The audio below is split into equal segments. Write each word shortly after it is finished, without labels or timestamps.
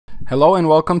Hello and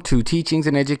welcome to Teachings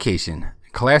and Education,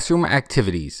 Classroom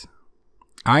Activities.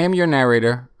 I am your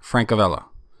narrator, Francavella.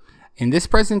 In this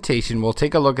presentation, we'll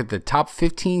take a look at the top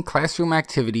 15 classroom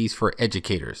activities for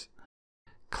educators.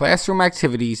 Classroom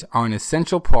activities are an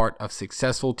essential part of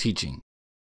successful teaching.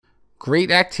 Great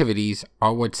activities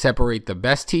are what separate the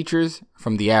best teachers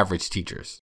from the average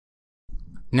teachers.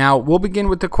 Now, we'll begin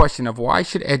with the question of why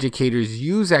should educators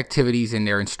use activities in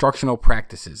their instructional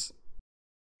practices?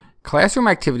 Classroom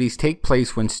activities take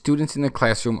place when students in the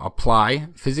classroom apply,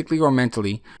 physically or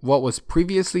mentally, what was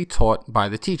previously taught by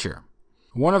the teacher.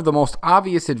 One of the most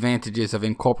obvious advantages of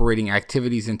incorporating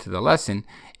activities into the lesson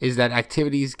is that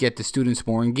activities get the students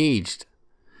more engaged.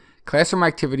 Classroom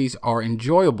activities are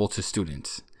enjoyable to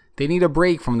students. They need a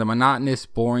break from the monotonous,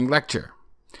 boring lecture.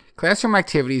 Classroom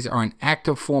activities are an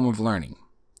active form of learning.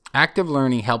 Active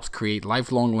learning helps create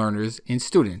lifelong learners in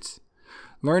students.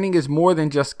 Learning is more than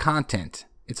just content.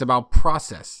 It's about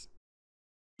process.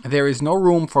 There is no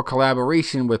room for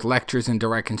collaboration with lectures and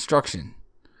direct instruction.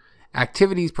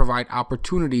 Activities provide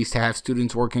opportunities to have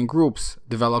students work in groups,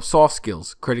 develop soft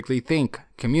skills, critically think,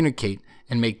 communicate,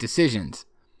 and make decisions.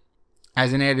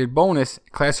 As an added bonus,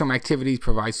 classroom activities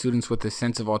provide students with a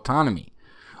sense of autonomy.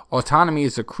 Autonomy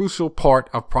is a crucial part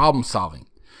of problem solving.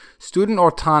 Student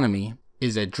autonomy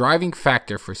is a driving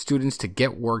factor for students to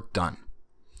get work done.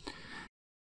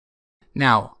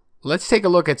 Now, let's take a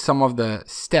look at some of the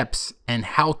steps and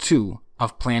how-to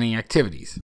of planning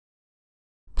activities.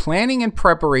 Planning and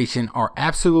preparation are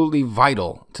absolutely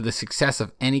vital to the success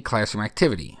of any classroom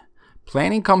activity.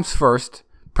 Planning comes first,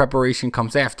 preparation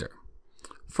comes after.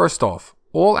 First off,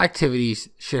 all activities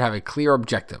should have a clear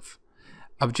objective.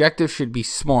 Objectives should be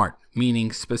SMART,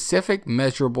 meaning specific,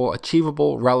 measurable,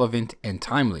 achievable, relevant, and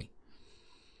timely.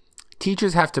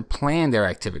 Teachers have to plan their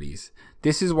activities.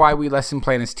 This is why we lesson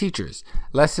plan as teachers.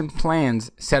 Lesson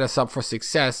plans set us up for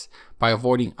success by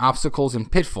avoiding obstacles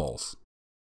and pitfalls.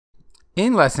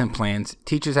 In lesson plans,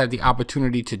 teachers have the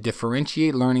opportunity to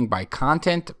differentiate learning by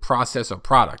content, process, or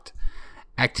product.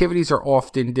 Activities are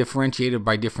often differentiated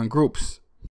by different groups.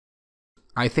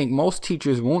 I think most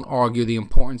teachers won't argue the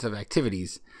importance of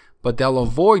activities, but they'll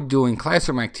avoid doing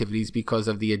classroom activities because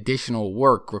of the additional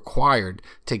work required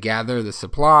to gather the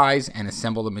supplies and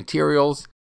assemble the materials.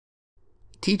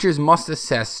 Teachers must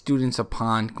assess students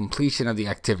upon completion of the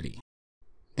activity.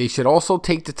 They should also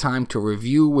take the time to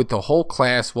review with the whole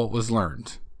class what was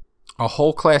learned. A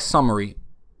whole class summary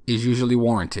is usually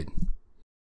warranted.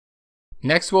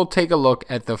 Next, we'll take a look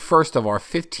at the first of our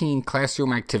 15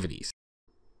 classroom activities.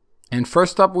 And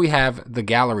first up, we have the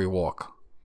gallery walk,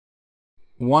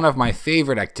 one of my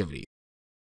favorite activities.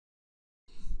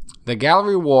 The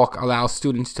gallery walk allows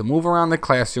students to move around the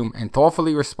classroom and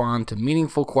thoughtfully respond to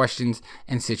meaningful questions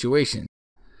and situations.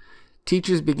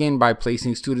 Teachers begin by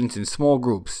placing students in small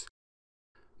groups.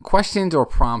 Questions or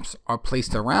prompts are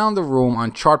placed around the room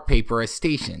on chart paper as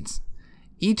stations.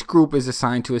 Each group is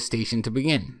assigned to a station to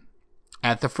begin.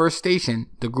 At the first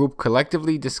station, the group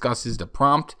collectively discusses the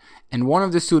prompt, and one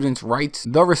of the students writes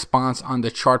the response on the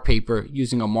chart paper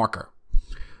using a marker.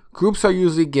 Groups are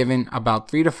usually given about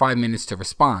 3 to 5 minutes to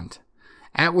respond,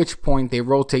 at which point they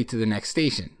rotate to the next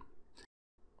station.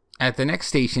 At the next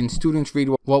station, students read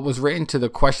what was written to the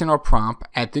question or prompt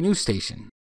at the new station,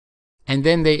 and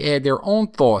then they add their own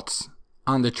thoughts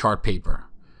on the chart paper.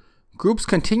 Groups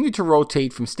continue to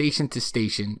rotate from station to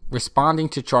station, responding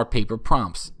to chart paper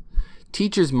prompts.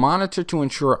 Teachers monitor to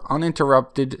ensure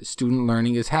uninterrupted student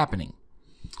learning is happening.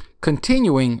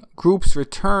 Continuing, groups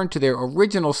return to their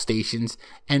original stations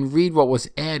and read what was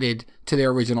added to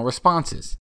their original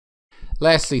responses.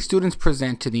 Lastly, students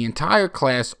present to the entire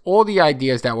class all the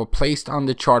ideas that were placed on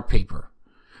the chart paper,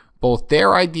 both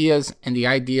their ideas and the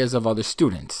ideas of other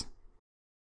students.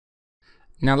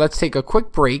 Now let's take a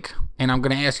quick break, and I'm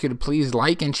going to ask you to please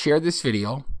like and share this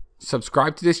video,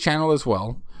 subscribe to this channel as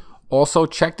well. Also,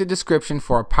 check the description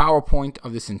for a PowerPoint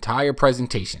of this entire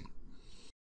presentation.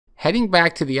 Heading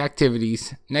back to the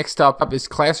activities, next up is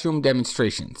classroom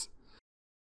demonstrations.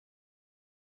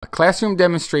 Classroom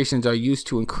demonstrations are used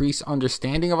to increase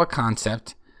understanding of a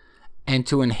concept and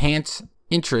to enhance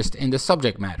interest in the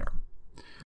subject matter.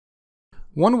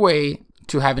 One way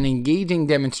to have an engaging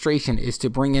demonstration is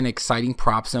to bring in exciting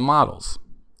props and models.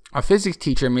 A physics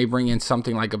teacher may bring in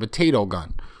something like a potato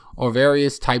gun or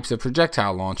various types of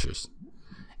projectile launchers.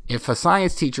 If a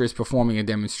science teacher is performing a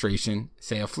demonstration,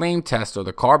 say a flame test or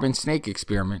the carbon snake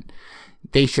experiment,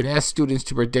 they should ask students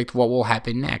to predict what will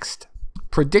happen next.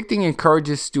 Predicting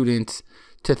encourages students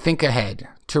to think ahead,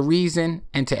 to reason,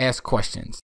 and to ask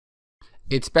questions.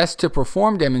 It's best to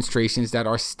perform demonstrations that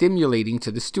are stimulating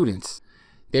to the students.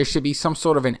 There should be some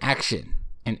sort of an action.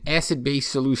 An acid-base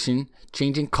solution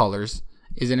changing colors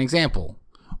is an example,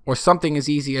 or something as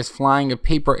easy as flying a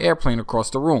paper airplane across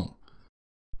the room.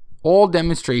 All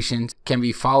demonstrations can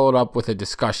be followed up with a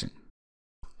discussion.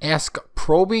 Ask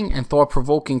probing and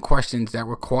thought-provoking questions that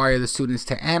require the students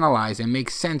to analyze and make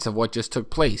sense of what just took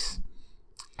place.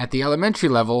 At the elementary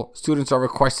level, students are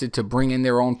requested to bring in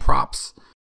their own props.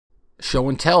 Show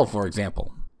and tell, for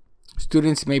example.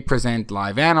 Students may present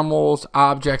live animals,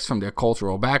 objects from their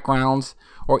cultural backgrounds,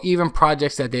 or even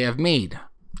projects that they have made,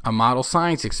 a model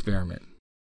science experiment.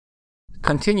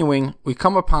 Continuing, we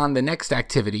come upon the next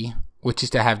activity, which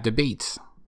is to have debates.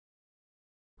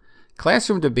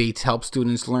 Classroom debates help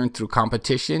students learn through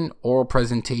competition, oral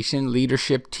presentation,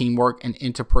 leadership, teamwork, and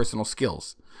interpersonal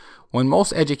skills. When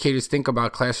most educators think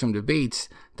about classroom debates,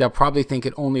 they'll probably think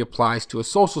it only applies to a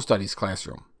social studies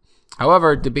classroom.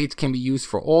 However, debates can be used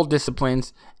for all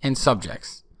disciplines and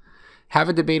subjects. Have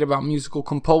a debate about musical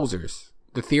composers,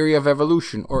 the theory of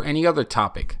evolution, or any other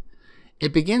topic.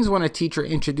 It begins when a teacher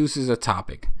introduces a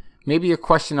topic, maybe a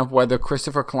question of whether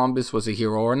Christopher Columbus was a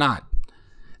hero or not.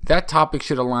 That topic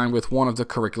should align with one of the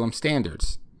curriculum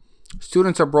standards.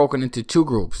 Students are broken into two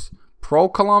groups,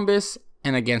 pro-Columbus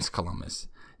and against Columbus.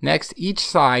 Next, each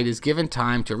side is given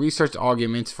time to research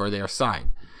arguments for their side.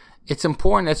 It's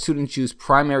important that students use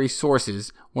primary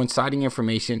sources when citing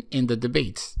information in the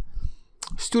debates.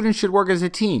 Students should work as a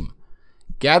team,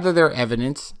 gather their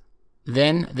evidence,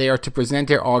 then they are to present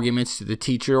their arguments to the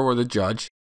teacher or the judge.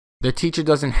 The teacher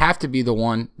doesn't have to be the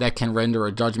one that can render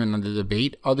a judgment on the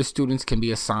debate. Other students can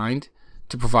be assigned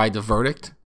to provide the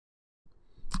verdict.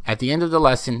 At the end of the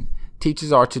lesson,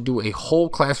 teachers are to do a whole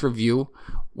class review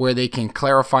where they can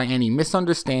clarify any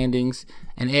misunderstandings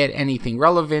and add anything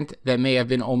relevant that may have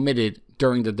been omitted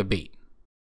during the debate.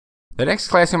 The next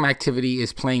classroom activity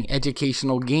is playing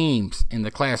educational games in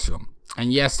the classroom.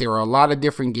 And yes, there are a lot of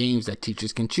different games that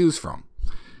teachers can choose from.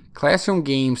 Classroom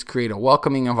games create a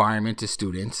welcoming environment to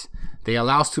students. They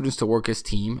allow students to work as a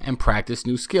team and practice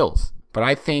new skills. But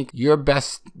I think your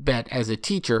best bet as a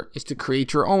teacher is to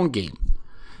create your own game.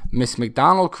 Miss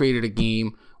McDonald created a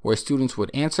game where students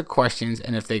would answer questions,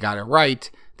 and if they got it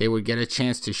right, they would get a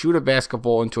chance to shoot a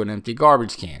basketball into an empty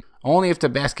garbage can. Only if the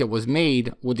basket was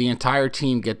made would the entire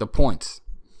team get the points.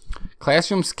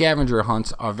 Classroom scavenger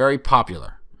hunts are very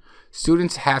popular.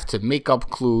 Students have to make up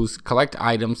clues, collect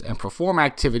items, and perform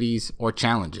activities or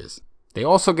challenges. They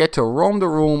also get to roam the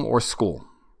room or school.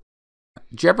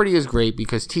 Jeopardy is great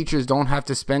because teachers don't have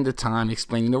to spend the time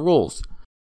explaining the rules.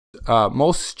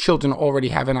 Most children already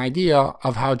have an idea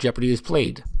of how Jeopardy is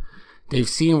played. They've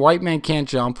seen White Man Can't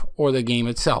Jump or the game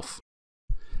itself.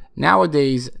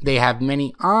 Nowadays, they have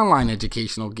many online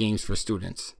educational games for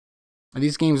students.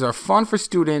 These games are fun for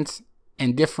students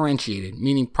and differentiated,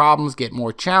 meaning problems get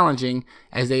more challenging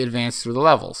as they advance through the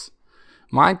levels.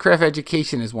 Minecraft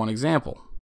Education is one example.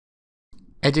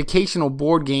 Educational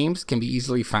board games can be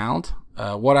easily found.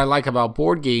 What I like about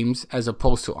board games as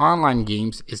opposed to online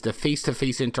games is the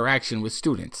face-to-face interaction with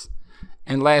students.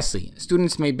 And lastly,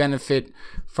 students may benefit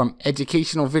from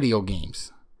educational video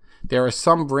games. There are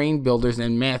some brain builders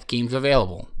and math games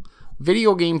available.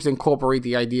 Video games incorporate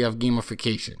the idea of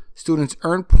gamification. Students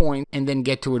earn points and then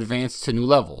get to advance to new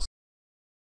levels.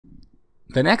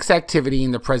 The next activity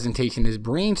in the presentation is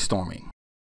brainstorming.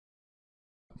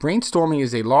 Brainstorming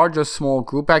is a large or small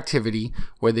group activity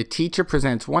where the teacher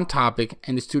presents one topic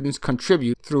and the students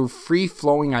contribute through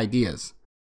free-flowing ideas.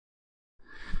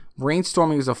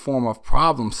 Brainstorming is a form of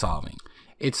problem solving.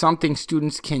 It's something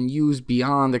students can use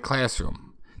beyond the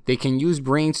classroom. They can use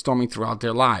brainstorming throughout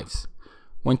their lives.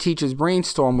 When teachers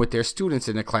brainstorm with their students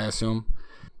in the classroom,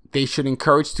 they should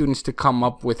encourage students to come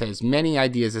up with as many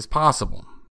ideas as possible.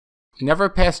 Never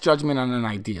pass judgment on an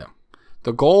idea.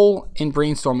 The goal in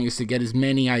brainstorming is to get as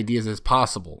many ideas as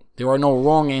possible. There are no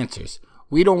wrong answers.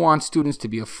 We don't want students to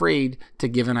be afraid to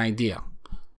give an idea.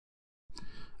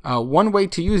 One way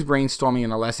to use brainstorming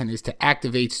in a lesson is to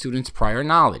activate students' prior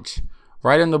knowledge.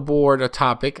 Write on the board a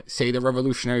topic, say the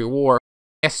Revolutionary War.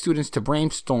 Ask students to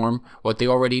brainstorm what they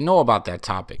already know about that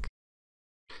topic.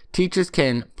 Teachers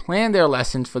can plan their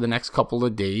lessons for the next couple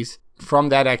of days from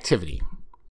that activity.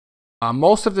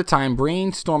 Most of the time,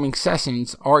 brainstorming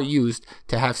sessions are used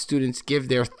to have students give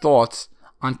their thoughts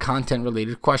on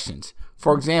content-related questions.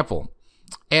 For example,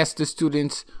 ask the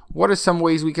students, what are some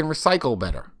ways we can recycle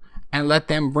better? And let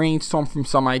them brainstorm from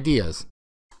some ideas.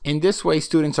 In this way,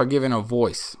 students are given a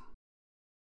voice.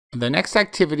 The next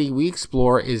activity we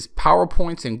explore is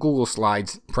PowerPoints and Google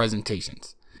Slides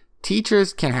presentations.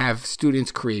 Teachers can have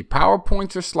students create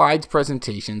PowerPoints or slides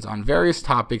presentations on various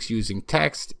topics using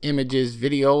text, images,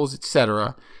 videos,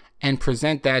 etc., and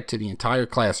present that to the entire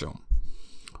classroom.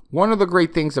 One of the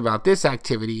great things about this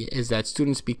activity is that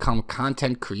students become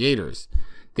content creators.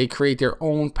 They create their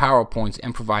own PowerPoints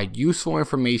and provide useful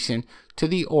information to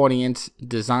the audience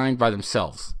designed by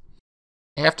themselves.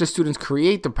 After students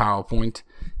create the PowerPoint,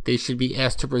 they should be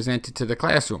asked to present it to the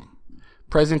classroom.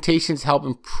 Presentations help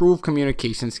improve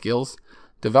communication skills,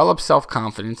 develop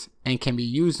self-confidence, and can be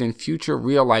used in future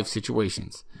real-life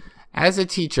situations. As a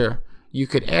teacher, you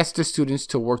could ask the students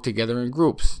to work together in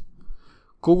groups.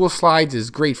 Google Slides is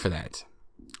great for that.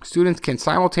 Students can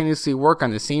simultaneously work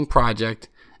on the same project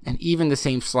and even the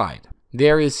same slide.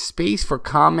 There is space for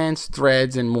comments,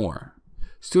 threads, and more.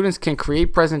 Students can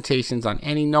create presentations on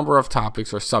any number of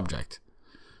topics or subject.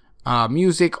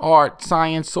 Music, art,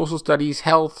 science, social studies,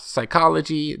 health,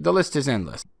 psychology, the list is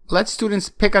endless. Let students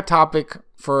pick a topic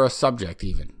for a subject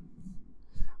even.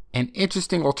 An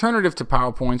interesting alternative to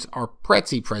PowerPoints are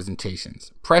Prezi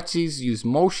presentations. Prezis use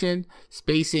motion,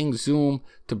 spacing, zoom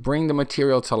to bring the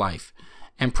material to life,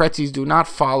 and Prezis do not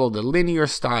follow the linear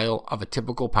style of a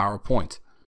typical PowerPoint.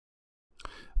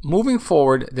 Moving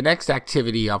forward, the next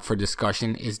activity up for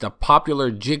discussion is the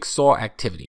popular jigsaw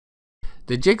activity.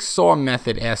 The jigsaw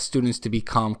method asks students to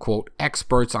become, quote,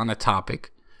 experts on a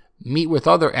topic, meet with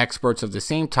other experts of the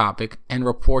same topic, and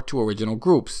report to original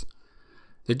groups.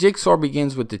 The jigsaw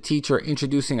begins with the teacher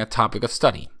introducing a topic of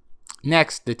study.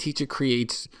 Next, the teacher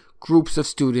creates groups of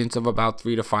students of about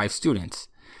 3 to 5 students.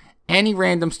 Any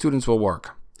random students will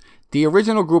work. The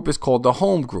original group is called the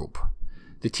home group.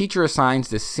 The teacher assigns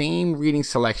the same reading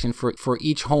selection for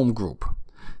each home group.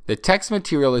 The text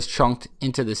material is chunked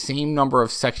into the same number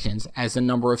of sections as the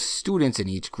number of students in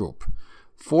each group.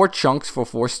 4 chunks for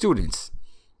 4 students.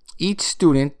 Each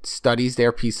student studies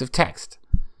their piece of text.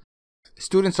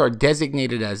 Students are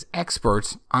designated as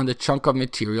experts on the chunk of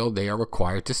material they are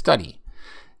required to study.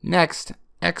 Next,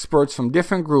 experts from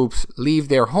different groups leave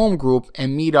their home group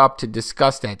and meet up to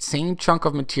discuss that same chunk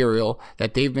of material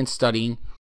that they've been studying.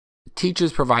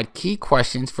 Teachers provide key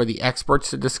questions for the experts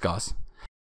to discuss.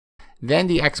 Then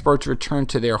the experts return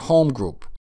to their home group.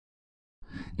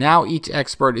 Now each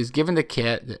expert is given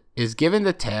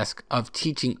the task of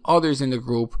teaching others in the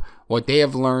group what they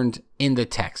have learned in the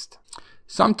text.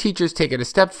 Some teachers take it a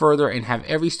step further and have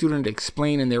every student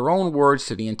explain in their own words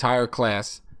to the entire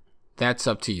class. That's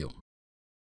up to you.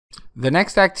 The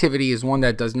next activity is one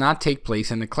that does not take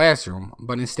place in the classroom,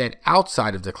 but instead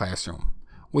outside of the classroom,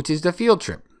 which is the field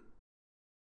trip.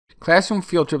 Classroom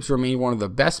field trips remain one of the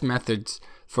best methods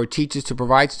for teachers to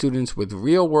provide students with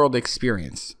real-world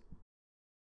experience.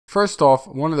 First off,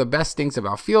 one of the best things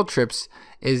about field trips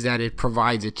is that it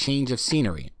provides a change of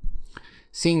scenery.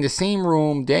 Seeing the same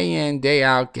room day in, day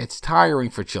out gets tiring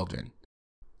for children.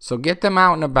 So get them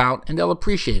out and about and they'll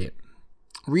appreciate it.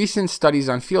 Recent studies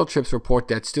on field trips report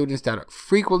that students that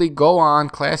frequently go on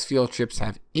class field trips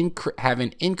have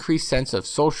an increased sense of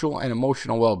social and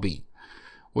emotional well-being.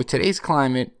 With today's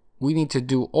climate, we need to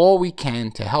do all we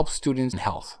can to help students'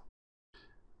 health.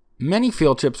 Many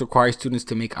field trips require students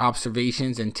to make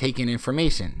observations and take in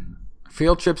information.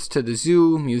 Field trips to the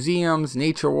zoo, museums,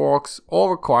 nature walks all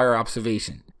require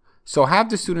observation. So have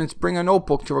the students bring a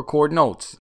notebook to record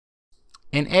notes.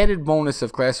 An added bonus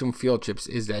of classroom field trips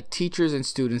is that teachers and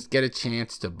students get a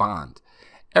chance to bond.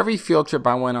 Every field trip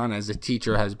I went on as a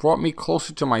teacher has brought me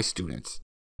closer to my students.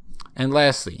 And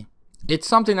lastly, it's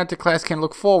something that the class can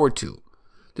look forward to.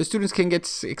 The students can get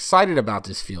excited about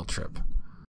this field trip.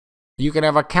 You can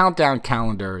have a countdown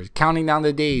calendar, counting down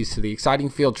the days to the exciting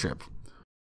field trip.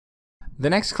 The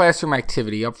next classroom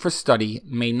activity up for study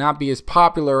may not be as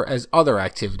popular as other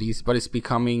activities, but it's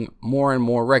becoming more and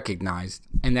more recognized,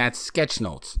 and that's sketch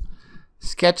notes.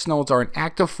 Sketch notes are an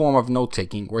active form of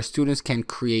note-taking where students can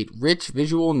create rich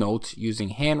visual notes using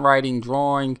handwriting,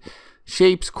 drawing,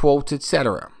 shapes, quotes,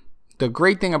 etc. The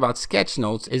great thing about sketch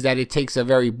notes is that it takes a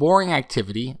very boring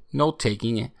activity,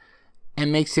 note-taking,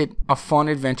 and makes it a fun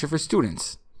adventure for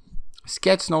students.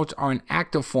 Sketch notes are an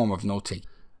active form of note-taking.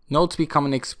 Notes become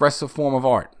an expressive form of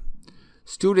art.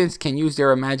 Students can use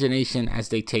their imagination as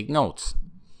they take notes.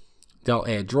 They'll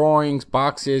add drawings,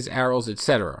 boxes, arrows,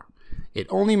 etc. It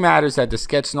only matters that the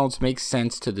sketch notes make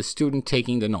sense to the student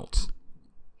taking the notes.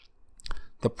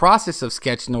 The process of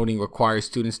sketch noting requires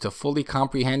students to fully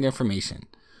comprehend information.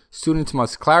 Students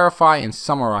must clarify and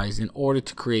summarize in order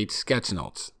to create sketch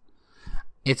notes.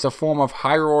 It's a form of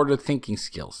higher order thinking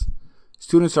skills.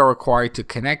 Students are required to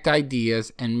connect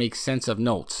ideas and make sense of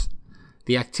notes.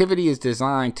 The activity is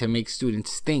designed to make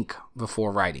students think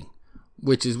before writing,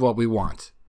 which is what we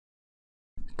want.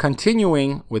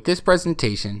 Continuing with this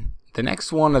presentation, the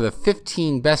next one of the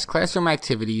 15 best classroom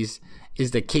activities is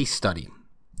the case study.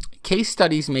 Case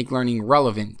studies make learning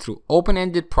relevant through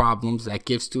open-ended problems that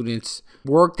give students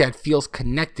work that feels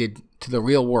connected to the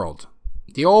real world.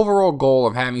 The overall goal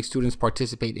of having students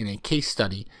participate in a case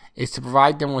study is to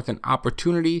provide them with an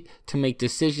opportunity to make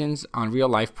decisions on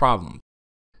real-life problems.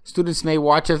 Students may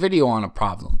watch a video on a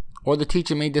problem, or the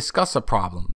teacher may discuss a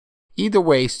problem. Either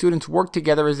way, students work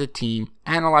together as a team,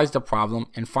 analyze the problem,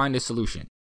 and find a solution.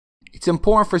 It's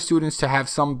important for students to have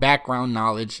some background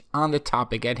knowledge on the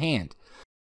topic at hand.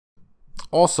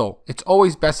 Also, it's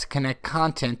always best to connect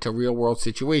content to real-world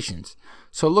situations,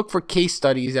 so look for case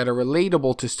studies that are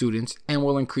relatable to students and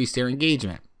will increase their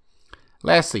engagement.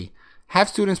 Lastly, have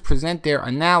students present their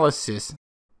analysis.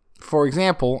 For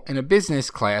example, in a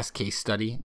business class case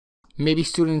study, maybe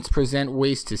students present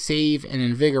ways to save and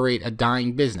invigorate a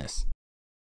dying business.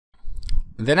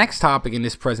 The next topic in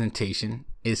this presentation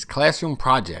is classroom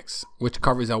projects, which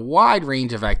covers a wide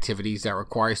range of activities that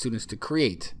require students to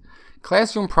create.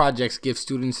 Classroom projects give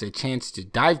students a chance to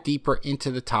dive deeper into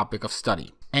the topic of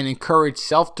study and encourage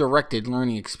self-directed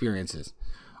learning experiences.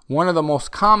 One of the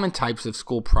most common types of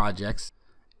school projects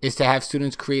is to have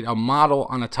students create a model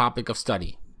on a topic of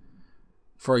study.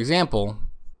 For example,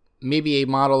 maybe a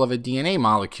model of a DNA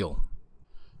molecule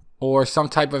or some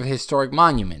type of historic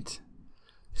monument.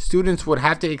 Students would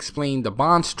have to explain the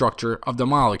bond structure of the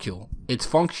molecule, its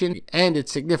function, and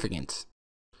its significance.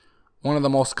 One of the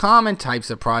most common types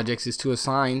of projects is to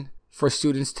assign for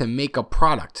students to make a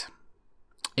product.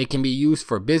 It can be used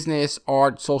for business,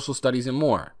 art, social studies, and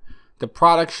more. The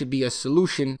product should be a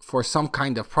solution for some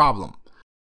kind of problem.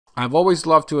 I've always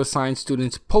loved to assign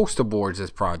students poster boards as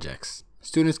projects.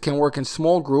 Students can work in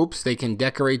small groups. They can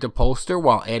decorate the poster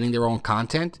while adding their own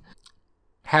content.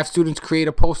 Have students create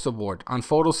a poster board on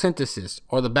photosynthesis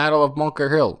or the Battle of Bunker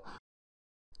Hill.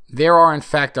 There are in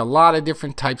fact a lot of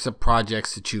different types of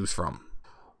projects to choose from.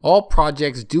 All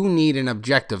projects do need an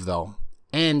objective though,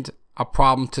 and a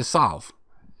problem to solve.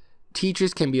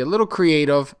 Teachers can be a little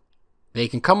creative, they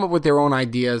can come up with their own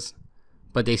ideas,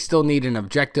 but they still need an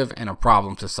objective and a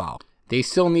problem to solve. They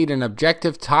still need an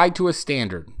objective tied to a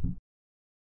standard.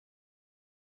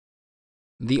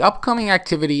 The upcoming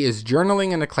activity is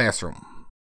journaling in the classroom.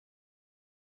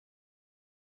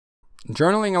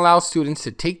 Journaling allows students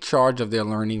to take charge of their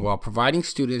learning while providing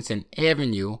students an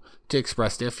avenue to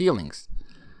express their feelings.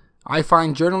 I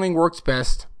find journaling works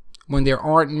best when there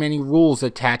aren't many rules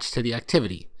attached to the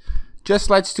activity.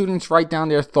 Just let students write down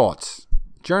their thoughts.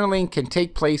 Journaling can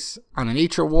take place on a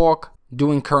nature walk,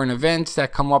 doing current events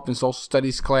that come up in social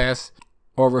studies class,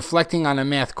 or reflecting on a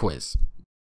math quiz.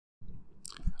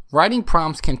 Writing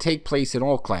prompts can take place in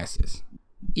all classes,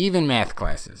 even math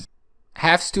classes.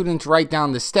 Have students write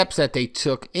down the steps that they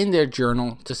took in their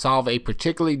journal to solve a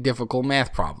particularly difficult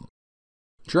math problem.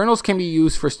 Journals can be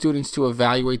used for students to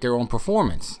evaluate their own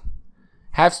performance.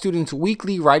 Have students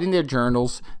weekly write in their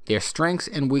journals their strengths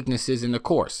and weaknesses in the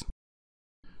course.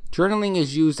 Journaling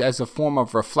is used as a form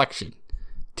of reflection.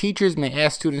 Teachers may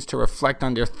ask students to reflect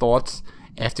on their thoughts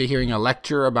after hearing a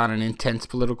lecture about an intense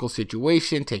political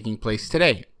situation taking place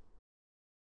today.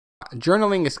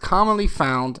 Journaling is commonly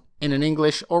found in an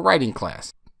English or writing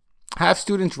class. Have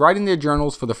students write in their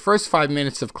journals for the first 5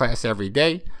 minutes of class every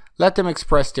day. Let them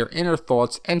express their inner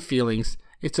thoughts and feelings.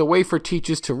 It's a way for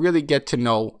teachers to really get to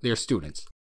know their students.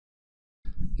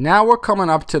 Now we're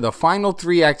coming up to the final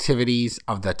 3 activities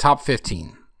of the top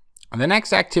 15. The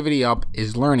next activity up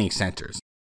is learning centers.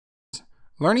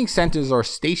 Learning centers are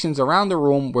stations around the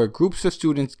room where groups of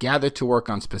students gather to work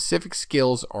on specific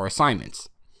skills or assignments.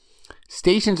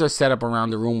 Stations are set up around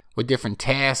the room with different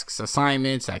tasks,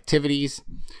 assignments, activities.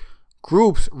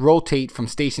 Groups rotate from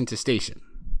station to station.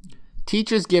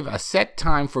 Teachers give a set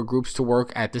time for groups to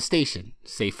work at the station,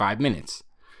 say 5 minutes.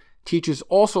 Teachers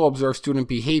also observe student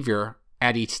behavior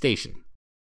at each station.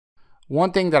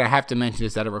 One thing that I have to mention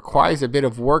is that it requires a bit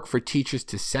of work for teachers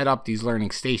to set up these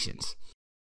learning stations.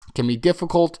 It can be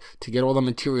difficult to get all the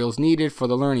materials needed for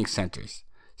the learning centers.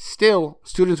 Still,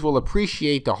 students will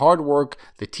appreciate the hard work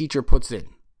the teacher puts in.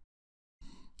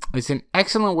 It's an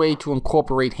excellent way to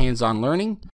incorporate hands-on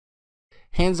learning.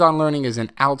 Hands-on learning is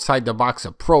an outside-the-box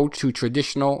approach to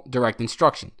traditional direct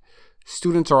instruction.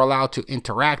 Students are allowed to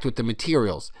interact with the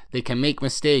materials. They can make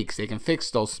mistakes. They can fix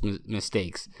those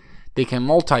mistakes. They can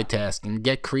multitask and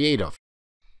get creative.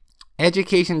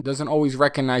 Education doesn't always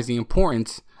recognize the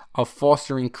importance of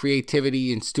fostering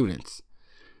creativity in students.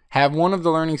 Have one of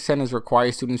the learning centers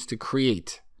require students to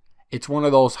create. It's one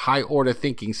of those high-order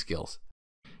thinking skills.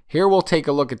 Here we'll take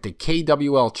a look at the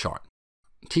KWL chart.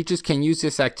 Teachers can use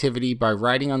this activity by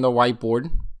writing on the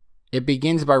whiteboard. It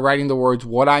begins by writing the words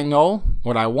what I know,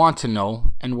 what I want to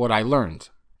know, and what I learned.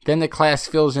 Then the class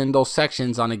fills in those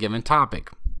sections on a given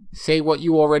topic. Say what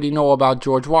you already know about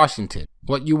George Washington,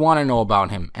 what you want to know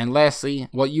about him, and lastly,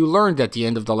 what you learned at the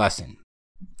end of the lesson.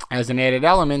 As an added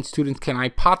element, students can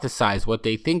hypothesize what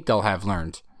they think they'll have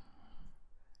learned.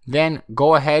 Then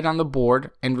go ahead on the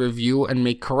board and review and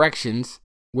make corrections.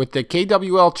 With the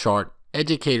KWL chart,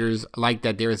 educators like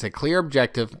that there is a clear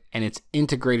objective and it's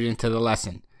integrated into the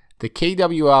lesson. The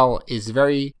KWL is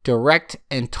very direct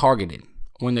and targeted.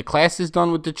 When the class is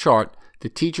done with the chart, the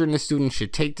teacher and the student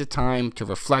should take the time to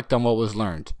reflect on what was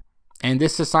learned. And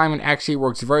this assignment actually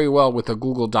works very well with a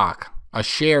Google Doc, a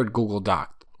shared Google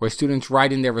Doc, where students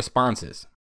write in their responses.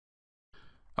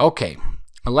 Okay,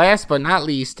 last but not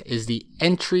least is the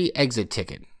entry-exit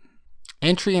ticket.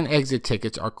 Entry and exit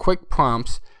tickets are quick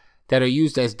prompts that are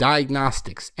used as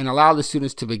diagnostics and allow the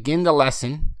students to begin the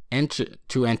lesson,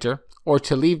 to enter, or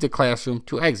to leave the classroom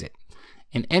to exit.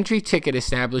 An entry ticket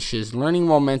establishes learning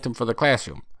momentum for the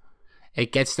classroom.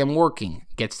 It gets them working,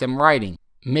 gets them writing,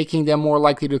 making them more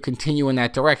likely to continue in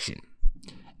that direction.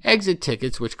 Exit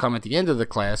tickets, which come at the end of the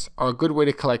class, are a good way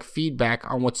to collect feedback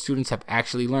on what students have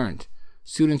actually learned.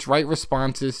 Students write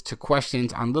responses to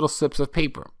questions on little slips of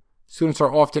paper. Students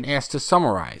are often asked to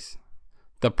summarize.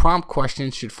 The prompt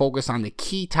questions should focus on the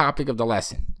key topic of the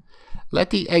lesson. Let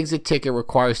the exit ticket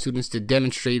require students to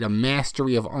demonstrate a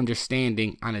mastery of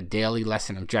understanding on a daily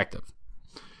lesson objective.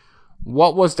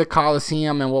 What was the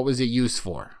Coliseum and what was it used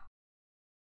for?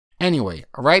 Anyway,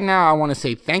 right now I want to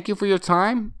say thank you for your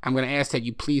time. I'm going to ask that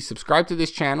you please subscribe to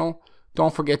this channel.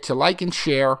 Don't forget to like and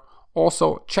share.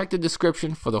 Also, check the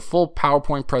description for the full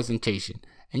PowerPoint presentation.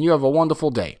 And you have a wonderful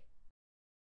day.